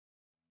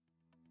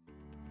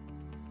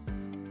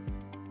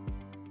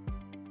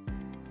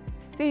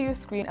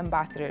cuScreen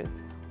ambassadors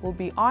will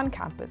be on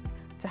campus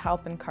to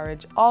help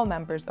encourage all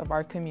members of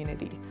our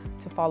community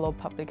to follow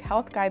public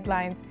health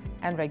guidelines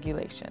and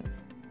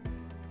regulations.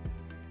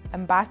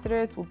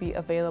 Ambassadors will be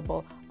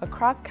available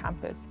across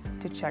campus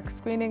to check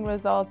screening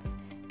results,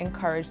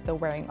 encourage the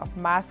wearing of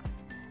masks,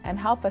 and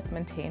help us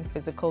maintain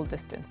physical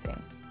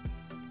distancing.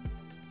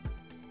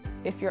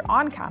 If you're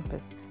on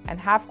campus and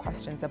have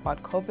questions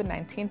about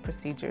COVID-19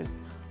 procedures,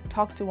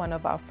 talk to one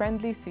of our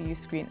friendly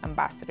cuScreen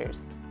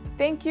ambassadors.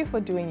 Thank you for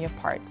doing your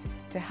part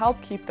to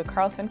help keep the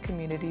Carleton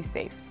community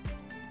safe.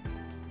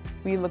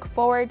 We look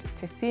forward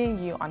to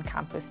seeing you on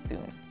campus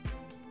soon.